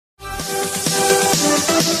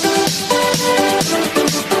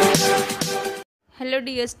Hello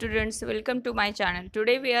dear students, welcome to my channel.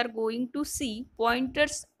 Today we are going to see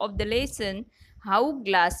pointers of the lesson how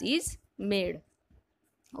glass is made.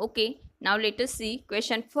 Okay, now let us see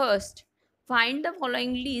question first. Find the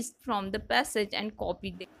following list from the passage and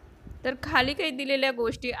copy them. तर खाली काही दिलेल्या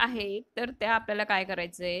गोष्टी आहेत तर त्या आपल्याला काय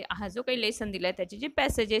करायचं आहे, हा जो काही लेसन दिला आहे त्याचे जे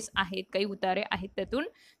पॅसेजेस आहेत, काही उतारे आहेत त्यातून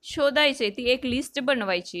शोधायचे, ती एक लिस्ट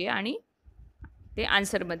बनवायची आहे आणि ते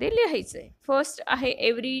आन्सरमध्ये लिहायचं आहे. फर्स्ट आहे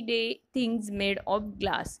everyday things made of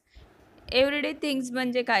glass. Everyday things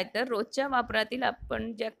म्हणजे काय, तर रोजच्या वापरातील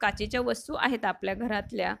आपण ज्या काचेच्या वस्तू आहेत आपल्या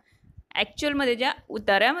घरातल्या, ॲक्च्युअलमध्ये ज्या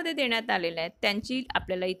उतार्यामध्ये देण्यात आलेल्या आहेत त्यांची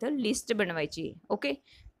आपल्याला इथं लिस्ट बनवायची आहे. ओके,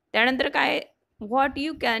 त्यानंतर काय, what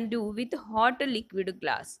you can do with hot liquid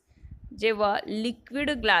glass. जेव्हा लिक्विड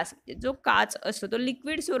ग्लास जो काच असतो तो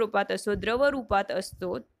लिक्विड स्वरूपात असतो, द्रव रूपात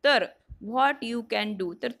असतो, तर व्हॉट यू कॅन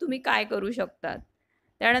डू, तर तुम्ही काय करू शकतात.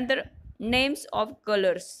 त्यानंतर नेम्स ऑफ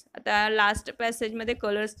कलर्स. आता लास्ट पॅसेजमध्ये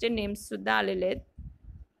कलर्सचे नेम्ससुद्धा आलेले आहेत,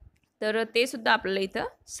 तर ते सुद्धा आपल्याला इथं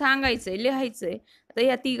सांगायचं आहे, लिहायचं आहे. आता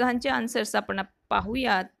या तिघांचे आन्सर्स आपण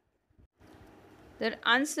पाहूयात. तर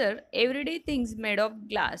answer everyday things made of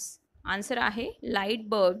glass. Answer आहे light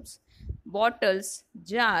bulbs, bottles,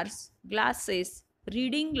 jars, glasses,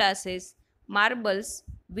 reading glasses, marbles,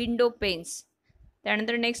 window panes.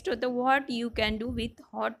 त्यानंतर नेक्स्ट होतं what you can do with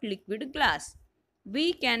hot liquid glass.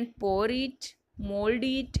 We can pour it, mould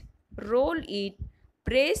it, role it,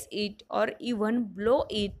 press it और even blow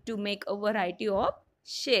it to make a variety of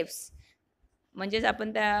shapes. म्हणजेच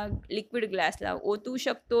आपण त्या liquid ग्लासला ओतू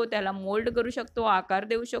शकतो, त्याला mould करू शकतो, आकार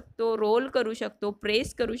देऊ शकतो, रोल करू शकतो,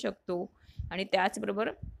 प्रेस करू शकतो आणि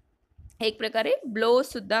त्याचबरोबर एक प्रकारे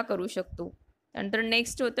ब्लोसुद्धा करू शकतो. त्यानंतर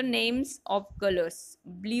नेक्स्ट होतं names of colours.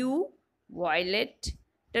 Blue, violet,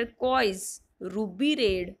 turquoise, ruby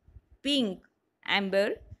red, pink,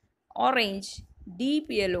 ॲम्बर, orange,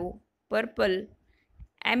 deep yellow, purple,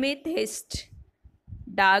 ॲमेथिस्ट,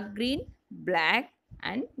 dark green, black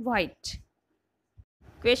and white.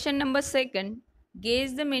 Question number second,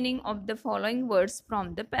 gauge the meaning of the following words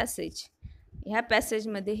from the passage. ह्या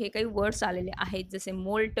पॅसेजमध्ये हे काही words आलेले आहेत, जसे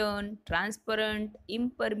molten, transparent,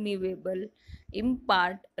 इम्परमिवेबल,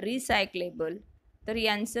 impart, recyclable. तर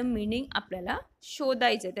यांचं meaning आपल्याला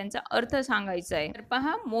शोधायचं आहे, त्यांचा अर्थ सांगायचा आहे. तर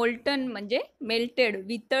पहा, मोल्टन म्हणजे मेल्टेड,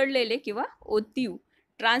 वितळलेले किंवा ओतीव.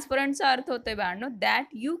 ट्रान्सपरंटचा अर्थ होतोय बाळांनो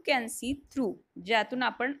that you can see through, ज्यातून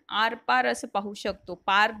आपण आरपार असं पाहू शकतो,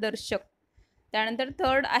 पारदर्शक. त्यानंतर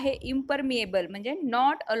थर्ड आहे इम्परमिएबल, म्हणजे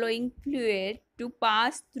not अलोईंग fluid to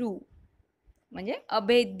pass through, म्हणजे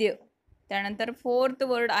अभेद्य. त्यानंतर फोर्थ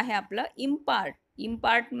वर्ड आहे आपलं इम्पार्ट.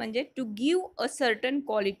 इम्पार्ट म्हणजे to give a certain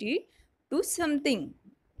quality to something,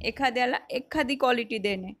 एखाद्याला एखादी क्वालिटी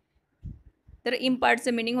देणे. तर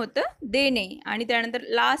इम्पार्टचं मिनिंग होतं देणे. आणि त्यानंतर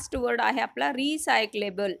लास्ट वर्ड आहे आपला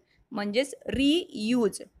रिसायकलेबल, म्हणजेच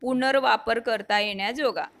रियूज, पुनर्वापर करता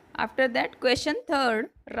येण्याजोगा. After that question third,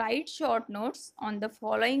 write short notes on the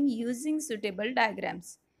following using suitable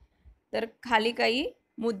diagrams. तर खाली काही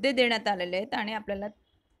मुद्दे देण्यात आलेले आहेत आणि आपल्याला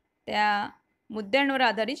त्या मुद्द्यांवर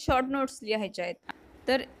आधारित शॉर्ट नोट्स लिहायच्या आहेत.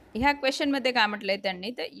 तर ह्या क्वेश्चनमध्ये काय म्हटलं आहे त्यांनी,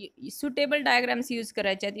 तर सुटेबल डायग्राम्स यूज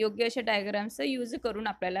करायचे आहेत, योग्य अशा डायग्राम्सचा यूज करून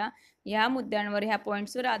आपल्याला ह्या मुद्द्यांवर, ह्या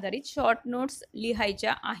पॉईंट्सवर आधारित शॉर्ट नोट्स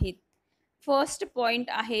लिहायच्या आहेत. फर्स्ट पॉईंट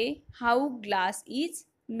आहे हाऊ ग्लास इज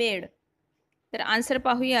मेड. तर आन्सर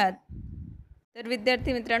पाहूयात. तर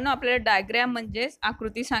विद्यार्थी मित्रांनो, आपल्याला डायग्रॅम म्हणजेच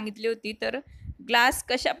आकृती सांगितली होती, तर ग्लास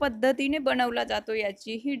कशा पद्धतीने बनवला जातो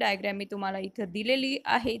याची ही डायग्रॅम मी तुम्हाला इथं दिलेली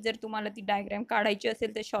आहे. जर तुम्हाला ती डायग्रॅम काढायची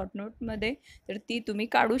असेल तर शॉर्ट नोटमध्ये, तर ती तुम्ही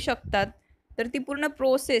काढू शकतात. तर ती पूर्ण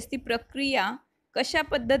प्रोसेस, ती प्रक्रिया कशा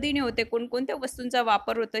पद्धतीने होते, कोणकोणत्या वस्तूंचा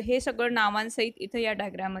वापर होतो, हे सगळं नावांसहित इथं या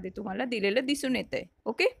डायग्रॅममध्ये तुम्हाला दिलेलं दिसून येतं आहे.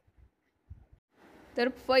 ओके, तर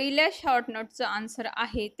पहिल्या शॉर्ट नोटचं आन्सर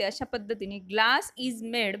आहे ते अशा पद्धतीने, glass is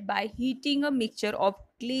made by heating a mixture of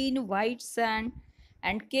clean white sand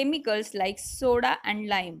and chemicals like soda and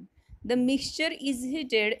lime. The mixture is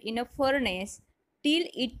heated in a furnace till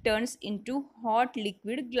it turns into hot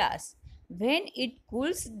liquid glass. When it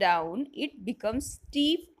cools down, it becomes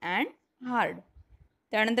stiff and hard.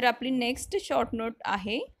 त्यानंतर आपली next short note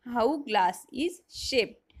आहे how glass is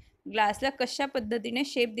shaped. ग्लासला कशा पद्धतीने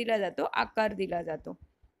shape दिला जातो, आकार दिला जातो.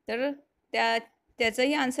 तर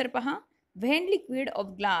त्याचाही आन्सर पहा. When liquid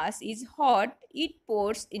of glass is hot, it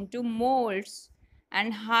pours into molds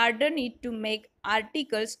and harden it to make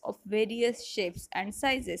articles of various shapes and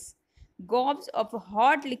sizes. Gobs of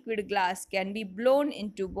hot liquid glass can be blown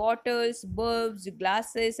into bottles, bulbs,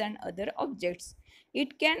 glasses, and other objects.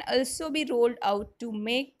 It can also be rolled out to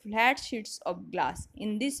make flat sheets of glass.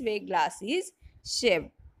 In this way, glass is shaped.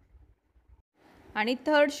 आणि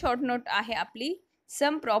third short note आहे आपली,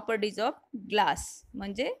 some properties of glass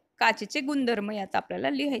म्हणजे काचेचे गुणधर्म यात आपल्याला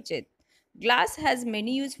लिहायचे आहेत. Glass has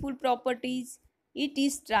many useful properties. It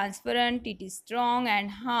is transparent, it is strong and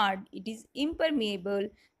hard, it is impermeable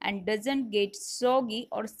and doesn't get soggy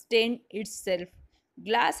or stain itself.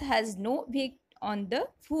 Glass has no effect on the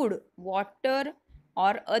food, water,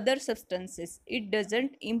 or other substances. It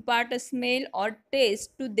doesn't impart a smell or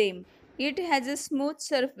taste to them. It has a smooth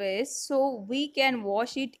surface so we can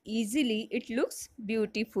wash it easily. It looks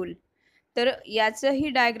beautiful. तर याचं ही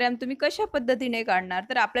diagram तुम्ही कशा पद्धतीने काढणार,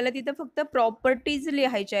 तर आपल्याला तिथं फक्त प्रॉपर्टीज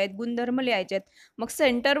लिहायच्या आहेत, गुणधर्म लिहायचे आहेत. मग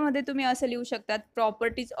सेंटरमध्ये तुम्ही असं लिहू शकतात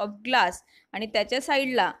प्रॉपर्टीज ऑफ ग्लास आणि त्याच्या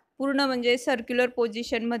साईडला पूर्ण म्हणजे सर्क्युलर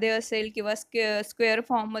पोझिशनमध्ये असेल किंवा स्क्वेअर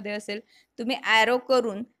फॉर्ममध्ये असेल, तुम्ही ॲरो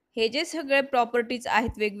करून हे जे सगळे प्रॉपर्टीज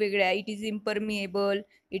आहेत वेगवेगळ्या, it is impermeable,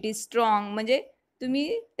 it is strong, म्हणजे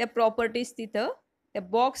तुम्ही त्या प्रॉपर्टीज तिथं त्या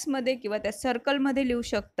बॉक्समध्ये किंवा त्या सर्कलमध्ये लिहू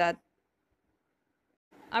शकतात.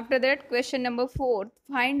 After that, question number 4,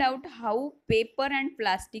 find out how paper and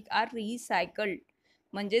plastic are recycled.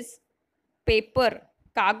 म्हणजेच पेपर,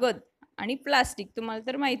 कागद आणि प्लास्टिक, तुम्हाला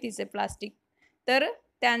तर माहितीच आहे प्लास्टिक, तर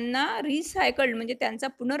त्यांना रिसायकल्ड म्हणजे त्यांचा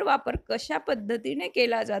पुनर्वापर कशा पद्धतीने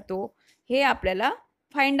केला जातो हे आपल्याला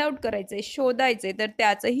फाइंड आउट करायचं आहे, शोधायचं आहे. तर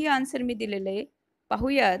त्याचंही आन्सर मी दिलेलं आहे,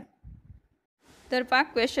 पाहूयात. तर पहा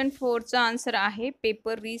क्वेश्चन 4चा आन्सर आहे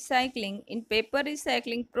paper recycling. In paper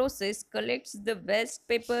recycling process collects the waste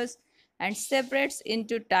papers and separates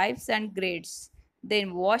into types and grades, then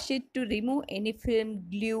wash it to remove any film,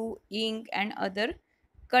 glue, Inc and other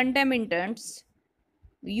contaminants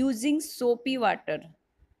using soapy water.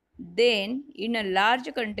 Then in a large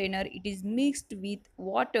container it is mixed with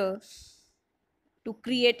water to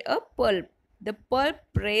create a pulp. The pulp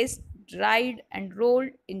pressed, dried and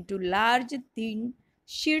rolled into large thin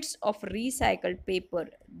sheets of recycled paper.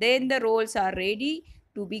 Then the rolls are ready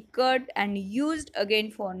to be cut and used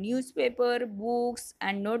again for newspaper, books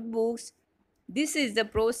and notebooks. This is the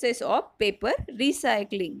process of paper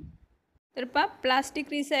recycling. तर पहा plastic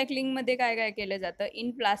रिसायकलिंगमध्ये काय काय केलं जातं.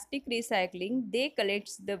 In plastic recycling they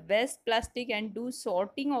collects the waste plastic and do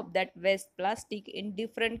sorting of that waste plastic in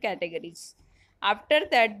different categories. After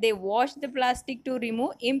that they wash the plastic to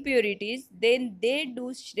remove impurities. Then they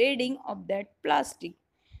do shredding of that plastic.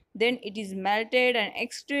 Then it is melted and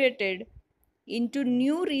extruded into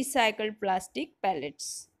new recycled plastic pellets.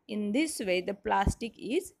 In this way, the plastic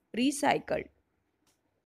is recycled.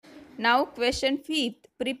 Now question 5th.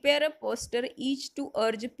 Prepare a poster each to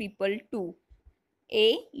urge people to A.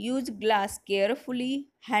 Use glass carefully,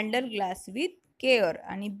 handle glass with care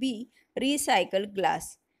आणि B. Recycle glass.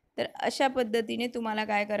 तर अशा पद्धतीने तुम्हाला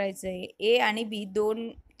काय करायचं आहे, ए आणि बी दोन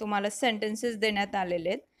तुम्हाला सेंटेन्सेस देण्यात आलेले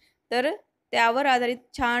आहेत. तर त्यावर आधारित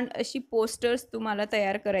छान अशी पोस्टर्स तुम्हाला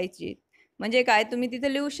तयार करायची. म्हणजे काय, तुम्ही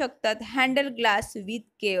तिथे लिहू शकतात हँडल ग्लास विथ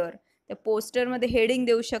केअर. त्या पोस्टरमध्ये हेडिंग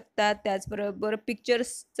देऊ शकतात, त्याचबरोबर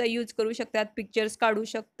पिक्चर्सचा यूज करू शकतात, पिक्चर्स काढू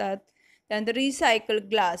शकतात. त्यानंतर रिसायकल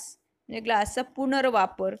ग्लास म्हणजे ग्लासचा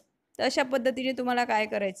पुनर्वापर. तर अशा पद्धतीने तुम्हाला काय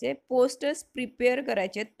करायचे आहे, पोस्टर्स प्रिपेअर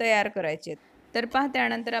करायचे, तयार करायचे. तर पहा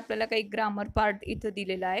त्यानंतर आपल्याला काही ग्रामर पार्ट इथं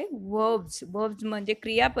दिलेला आहे. व्हर्ब्स. व्हर्ब्स म्हणजे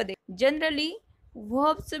क्रियापदे. जनरली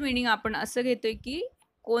व्हर्बचं मिनिंग आपण असं घेतोय की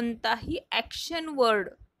कोणताही ॲक्शन वर्ड,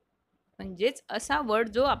 म्हणजेच असा वर्ड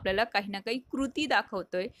जो आपल्याला काही ना काही कृती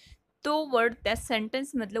दाखवतोय, तो वर्ड त्या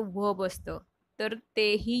सेंटेन्समधलं व्हर्ब असतं. तर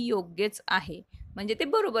तेही योग्यच आहे, म्हणजे ते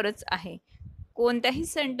बरोबरच आहे. कोणत्याही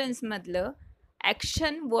सेंटेन्समधलं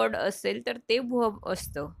ॲक्शन वर्ड असेल तर ते व्हर्ब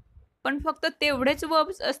असतं. पण फक्त तेवढेच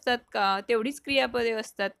वर्ब्स असतात का, तेवढीच क्रियापदे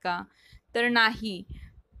असतात का, तर नाही.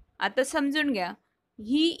 आता समजून घ्या,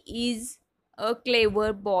 he is a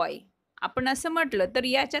clever boy आपण असं म्हटलं तर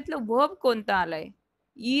याच्यातलं व्हर्ब कोणतं आलंय,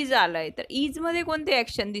 इज आलाय. तर इजमध्ये कोणते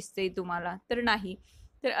ॲक्शन दिसते तुम्हाला, तर नाही.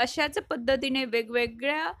 तर अशाच पद्धतीने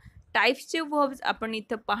वेगवेगळ्या टाईप्सचे व्हर्ब्स आपण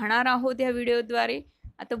इथं पाहणार आहोत ह्या व्हिडिओद्वारे.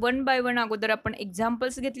 आता वन बाय वन अगोदर आपण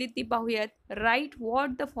एक्झाम्पल्स घेतली ती पाहूयात. Right what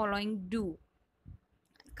the following do.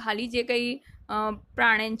 खाली जे काही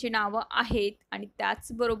प्राण्यांची नावं आहेत आणि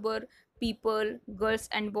त्याचबरोबर पीपल, गर्ल्स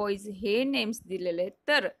अँड बॉईज हे नेम्स दिलेले आहेत.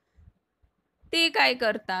 तर ते काय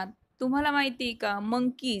करतात तुम्हाला माहिती आहे का.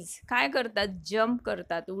 मंकीज काय करतात, जम्प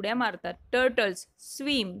करतात, उड्या मारतात. टर्टल्स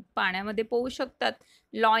स्विम पाण्यामध्ये पोहू शकतात.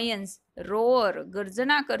 लॉयन्स रोअर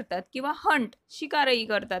गर्जना करतात किंवा हंट शिकारही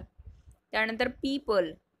करतात. त्यानंतर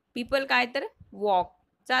पीपल. पीपल काय तर वॉक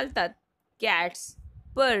चालतात. कॅट्स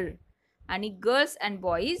पर्ल आणि गर्ल्स अँड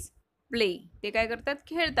बॉईज प्ले ते काय करतात,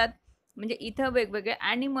 खेळतात. म्हणजे इथं वेगवेगळे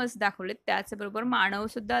ॲनिमल्स दाखवलेत. त्याचबरोबर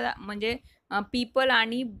मानवसुद्धा, म्हणजे पीपल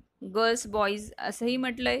आणि गर्ल्स बॉईज असंही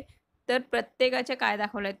म्हटलंय. तर प्रत्येकाच्या काय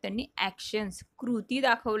दाखवलं आहेत त्यांनी, ॲक्शन्स कृती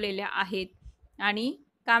दाखवलेल्या आहेत. आणि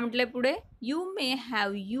काय म्हटलंय पुढे, you may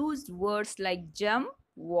have used words like jump,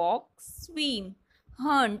 walk, swim,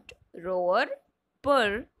 Hunt, row or,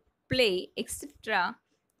 per, play etcetera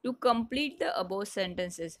to complete the above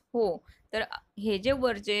sentences. हो, तर हे जे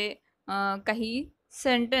वरचे काही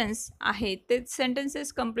सेंटेन्स आहेत ते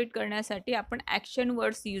सेंटेन्सेस कंप्लीट करण्यासाठी आपण ॲक्शन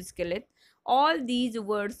वर्ड्स यूज केलेत. All these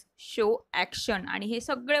words show action, आणि हे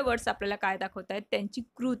सगळे वर्ड्स आपल्याला काय दाखवत आहेत, त्यांची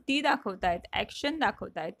कृती दाखवत आहेत, ॲक्शन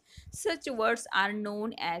दाखवत आहेत. सच words R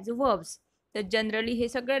non as verbs. तर जनरली हे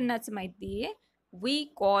सगळ्यांनाच माहिती आहे, we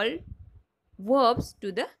call verbs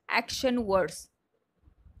to the action words.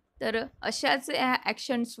 तर अशाच ह्या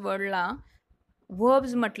ॲक्शन्स वर्डला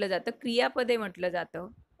वर्ब्स म्हटलं जातं, क्रियापदे म्हटलं जातं.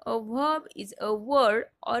 A verb is a word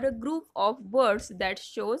or a group of words that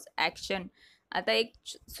shows action. आता एक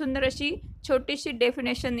सुंदर अशी छोटीशी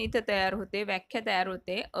डेफिनेशन इथं तयार होते, व्याख्या तयार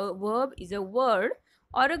होते. A verb is a word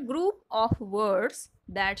or a group of words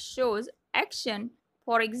that shows action.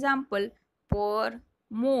 For example, pour,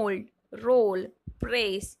 mould, role,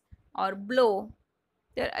 press और ब्लो.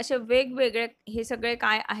 तर असे वेगवेगळे हे सगळे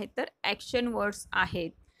काय आहेत, तर ॲक्शन वर्ड्स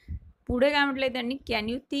आहेत. पुढे काय म्हटलंय त्यांनी, can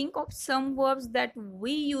you think of some verbs that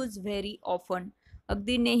we use very often.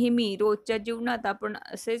 अगदी नेहमी रोजच्या जीवनात आपण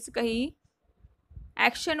असेच काही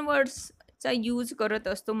ॲक्शन वर्ड्सचा यूज करत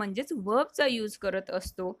असतो, म्हणजेच वर्बचा यूज करत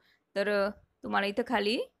असतो. तर तुम्हाला इथं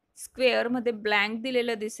खाली स्क्वेअरमध्ये ब्लँक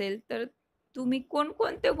दिलेलं दिसेल, तर तुम्ही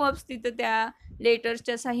कोणकोणते वर्ब्स तिथं त्या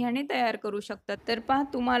लेटर्सच्या साह्याने तयार करू शकता. तर पहा,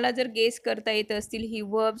 तुम्हाला जर गेस करता येत असतील ही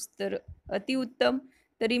वर्ब्स तर अतिउत्तम.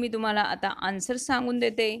 तरी मी तुम्हाला आता आन्सर सांगून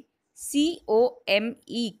देते.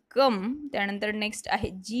 COME कम, त्यानंतर नेक्स्ट आहे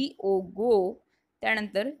GO गो,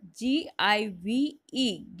 त्यानंतर GIVE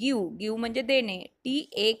गिव, गिव म्हणजे देणे,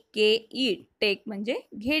 TAKE टेक म्हणजे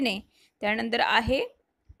घेणे, त्यानंतर आहे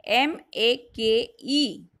MAKE,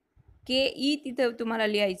 KE तिथं तुम्हाला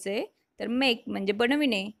लिहायचं आहे, तर मेक म्हणजे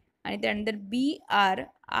बनविणे, आणि त्यानंतर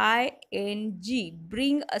BRING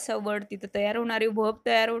ब्रिंग असा वर्ड तिथं तयार होणारे, वर्ब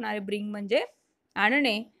तयार होणारे, ब्रिंग म्हणजे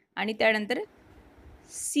आणणे, आणि त्यानंतर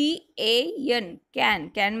CAN कॅन,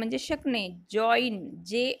 कॅन म्हणजे शकणे, जॉईन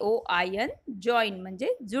JOIN जॉईन म्हणजे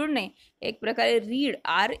जुळणे, एक प्रकारे रीड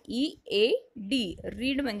READ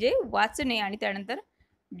रीड म्हणजे वाचणे, आणि त्यानंतर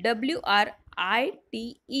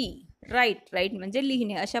WRITE राईट, राईट म्हणजे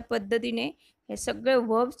लिहिणे. अशा पद्धतीने हे सगळे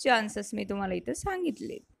वर्ब्सचे आन्सर्स मी तुम्हाला इथं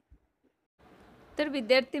सांगितले. तर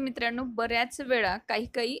विद्यार्थी मित्रांनो, बऱ्याच वेळा काही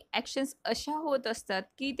काही ॲक्शन्स अशा होत असतात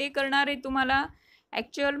की ते करणारे तुम्हाला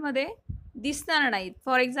ॲक्च्युअलमध्ये दिसणार नाहीत.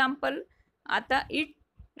 फॉर एक्झाम्पल, आता इट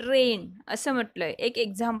रेन असं म्हटलं आहे, एक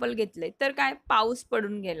एक्झाम्पल घेतलं आहे, तर काय, पाऊस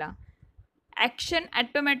पडून गेला. ॲक्शन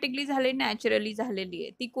ॲटोमॅटिकली झाले, नॅचरली झालेली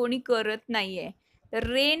आहे, ती कोणी करत नाही आहे. तर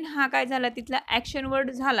रेन हा काय झाला, तिथला ॲक्शन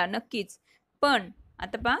वर्ड झाला नक्कीच. पण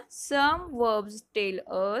आता पहा, सम verbs tell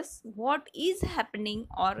us what is happening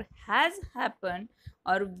or has happen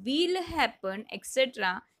or will happen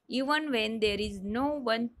etcetera even when there is no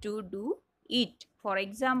one two do it. For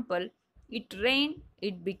example, it rain,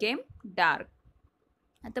 it became dark.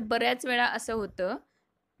 आता बऱ्याच वेळा असं होतं,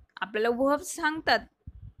 आपल्याला वर्ब्स सांगतात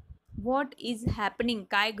व्हॉट इज हॅपनिंग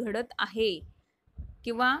काय घडत आहे,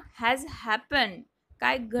 किंवा हॅज हॅपन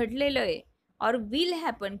काय घडलेलं आहे, और विल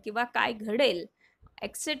हॅपन किंवा काय घडेल,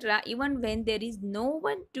 etcetera even when there is no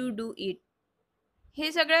one two do it.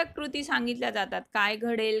 हे सगळ्या कृती सांगितल्या जातात, काय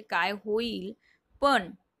घडेल, काय होईल,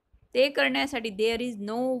 पण ते करण्यासाठी there is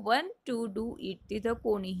no one two do it, तिथं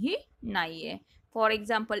कोणीही नाही आहे. फॉर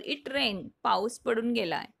एक्झाम्पल, इट रेन पाऊस पडून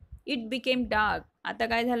गेलाय, इट बिकेम डार्क आता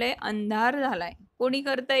काय झालंय, अंधार झालाय. कोणी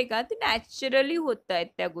करतंय का, ते नॅचरली होत आहेत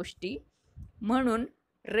त्या गोष्टी. म्हणून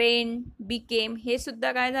रेन, बिकेम हे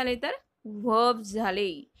सुद्धा काय झाले, तर वर्ब्स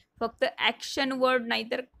झाले, फक्त ॲक्शन वर्ड नाही.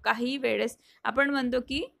 तर काही वेळेस आपण म्हणतो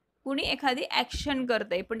की कुणी एखादी ॲक्शन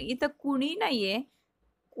करतंय, पण इथं कुणी नाही आहे,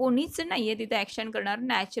 कोणीच नाही आहे तिथं ॲक्शन करणार,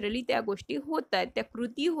 नॅचरली त्या गोष्टी होत आहेत, त्या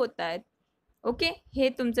कृती होत आहेत. ओके, हे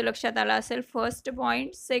तुमचं लक्षात आलं असेल फर्स्ट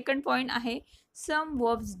पॉईंट. सेकंड पॉईंट आहे, सम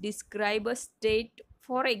verbs describe a state.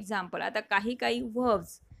 For example, आता काही काही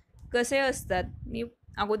वर्ब्स कसे असतात, मी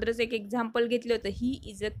अगोदरच एक एक्झाम्पल घेतलं होतं, he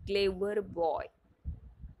is a clever boy.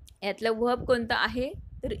 यातलं वर्ब कोणतं आहे,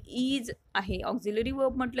 तर इज आहे, ऑक्झिलरी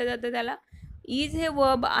वर्ब म्हटलं जातं त्याला. इज हे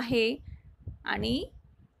वर्ब आहे, आणि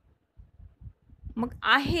मग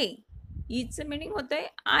आहे, इजचं मिनिंग होतंय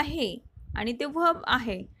आहे, आणि ते वर्ब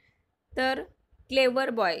आहे. तर क्लेवर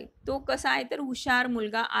बॉय तो कसा आहे, तर हुशार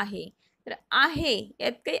मुलगा आहे. तर आहे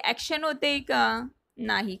यात काही ॲक्शन होते का,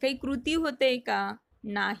 नाही. काही कृती होते का,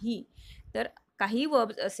 नाही. तर काही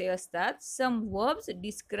वर्ब्स असे असतात, सम वर्ब्स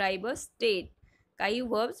डिस्क्राईब अ स्टेट. काही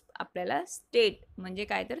वर्ब्स आपल्याला स्टेट म्हणजे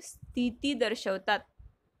काय, तर स्थिती दर्शवतात.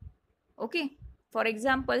 Okay, for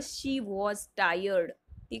example, she was tired,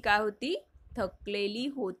 ती काय होती, थकलेली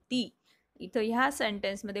होती. इथं ह्या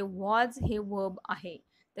सेंटेन्समध्ये वॉज हे वर्ब आहे,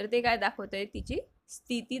 तर ते काय दाखवत आहे, तिची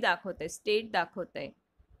स्थिती दाखवत आहे, स्टेट दाखवत आहे.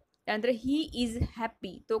 त्यानंतर ही इज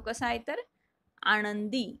हॅपी, तो कसा आहे तर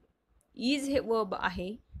आनंदी. इज हे वर्ब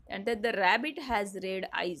आहे. त्यानंतर the rabbit has red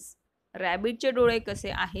eyes, रॅबिटचे डोळे कसे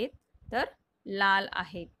आहेत तर लाल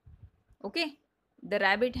आहेत. Okay, the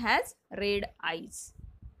rabbit has red eyes.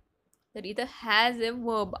 तर इथं हॅज ए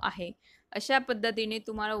वर्ब आहे. अशा पद्धतीने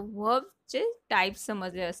तुम्हाला वर्बचे टाईप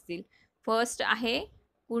समजले असतील. फर्स्ट आहे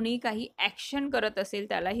कुणी काही ॲक्शन करत असेल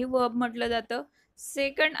त्यालाही वर्ब म्हटलं जातं.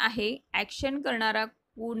 सेकंड आहे ॲक्शन करणारा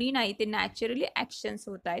कुणी नाही, ते नॅचरली ॲक्शन्स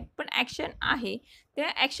होत आहेत पण ॲक्शन आहे, त्या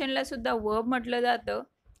ॲक्शनला सुद्धा वर्ब म्हटलं जातं.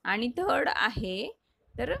 आणि थर्ड आहे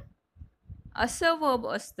तर असं वर्ब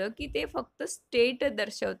असतं की ते फक्त स्टेट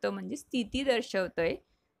दर्शवतं, म्हणजे स्थिती दर्शवतंय,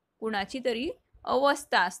 कुणाची तरी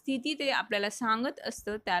अवस्था स्थिती ते आपल्याला सांगत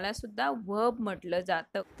असतं, त्याला सुद्धा वर्ब म्हटलं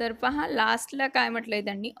जातं. तर पहा लास्टला काय म्हटलंय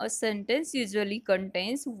त्यांनी, a sentence usually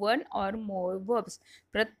contains one or more verbs.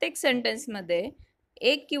 प्रत्येक सेंटेन्समध्ये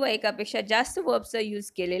एक किंवा एकापेक्षा जास्त वर्बचा यूज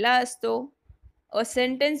केलेला असतो. A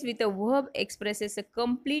sentence with a verb expresses a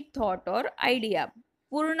complete thought or idea.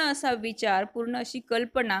 पूर्ण असा विचार, पूर्ण अशी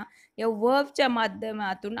कल्पना या वर्बच्या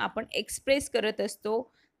माध्यमातून आपण एक्सप्रेस करत असतो.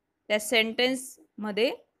 त्या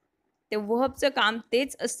सेंटेन्समध्ये ते वर्बचं काम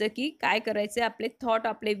तेच असतं की काय करायचं, आपले थॉट,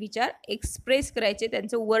 आपले विचार एक्सप्रेस करायचे,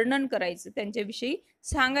 त्यांचं वर्णन करायचं, त्यांच्याविषयी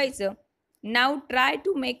सांगायचं. नाव try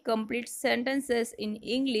to make complete sentences in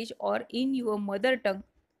English or in your mother tongue.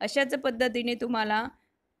 अशाच पद्धतीने तुम्हाला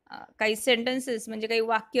काही सेंटेन्सेस म्हणजे काही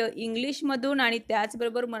वाक्य इंग्लिशमधून आणि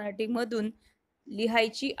त्याचबरोबर मराठीमधून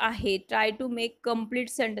लिहायची आहे. Try to make complete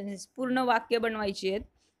sentences, पूर्ण वाक्य बनवायची आहेत.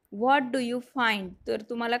 व्हॉट डू यू फाइंड, तर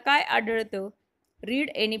तुम्हाला काय आढळतं. Read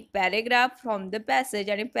any paragraph from the passage,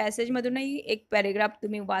 आणि पॅसेजमधूनही एक पॅरेग्राफ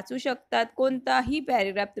तुम्ही वाचू शकतात, कोणताही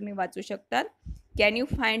पॅरेग्राफ तुम्ही वाचू शकतात. Can you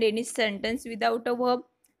find any sentence without a verb,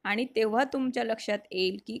 आणि तेव्हा तुमच्या लक्षात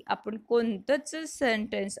येईल की आपण कोणतंच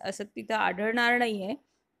सेंटेन्स असं तिथं आढळणार नाही आहे,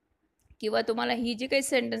 किंवा तुम्हाला ही जी काही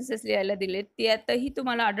सेंटेन्सेस लिहायला दिलेत त्यातही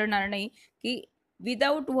तुम्हाला आढळणार नाही की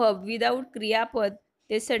विदाऊट वर्ब, विदाऊट क्रियापद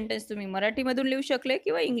ते सेंटेन्स तुम्ही मराठीमधून लिहू शकले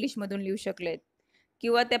किंवा इंग्लिशमधून लिहू शकलेत.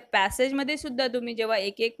 किंवा त्या पॅसेजमध्ये सुद्धा तुम्ही जेव्हा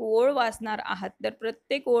एक एक ओळ वाचणार आहात तर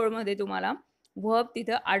प्रत्येक ओळमध्ये तुम्हाला वर्ब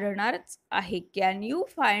तिथं आढळणारच आहे. Can you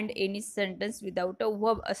find any sentence without a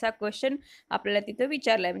verb, असा क्वेश्चन आपल्याला तिथं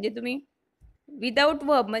विचारला आहे. म्हणजे तुम्ही विदाऊट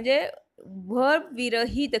वर्ब म्हणजे वर्ब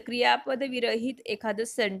विरहित, क्रियापद विरहित एखादं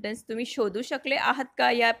सेंटेन्स तुम्ही शोधू शकले आहात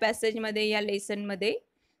का या पॅसेजमध्ये, या लेसनमध्ये.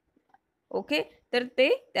 ओके, तर ते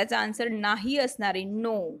त्याचा आन्सर नाही असणार आहे,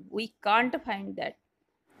 no, we can't find that.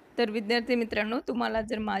 तर विद्यार्थी मित्रांनो, तुम्हाला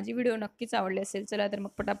जर माझी व्हिडिओ नक्कीच आवडली असेल, चला तर मग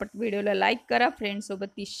पटापट व्हिडिओला लाईक करा, फ्रेंड्ससोबत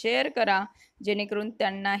ती शेअर करा, जेणेकरून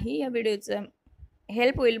त्यांनाही या व्हिडिओचं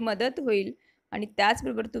हेल्प होईल, मदत होईल. आणि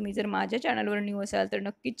त्याचबरोबर तुम्ही जर माझ्या चॅनलवर न्यू असाल तर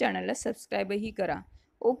नक्कीच चॅनलला सबस्क्राईबही करा.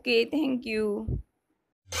 Okay, thank you.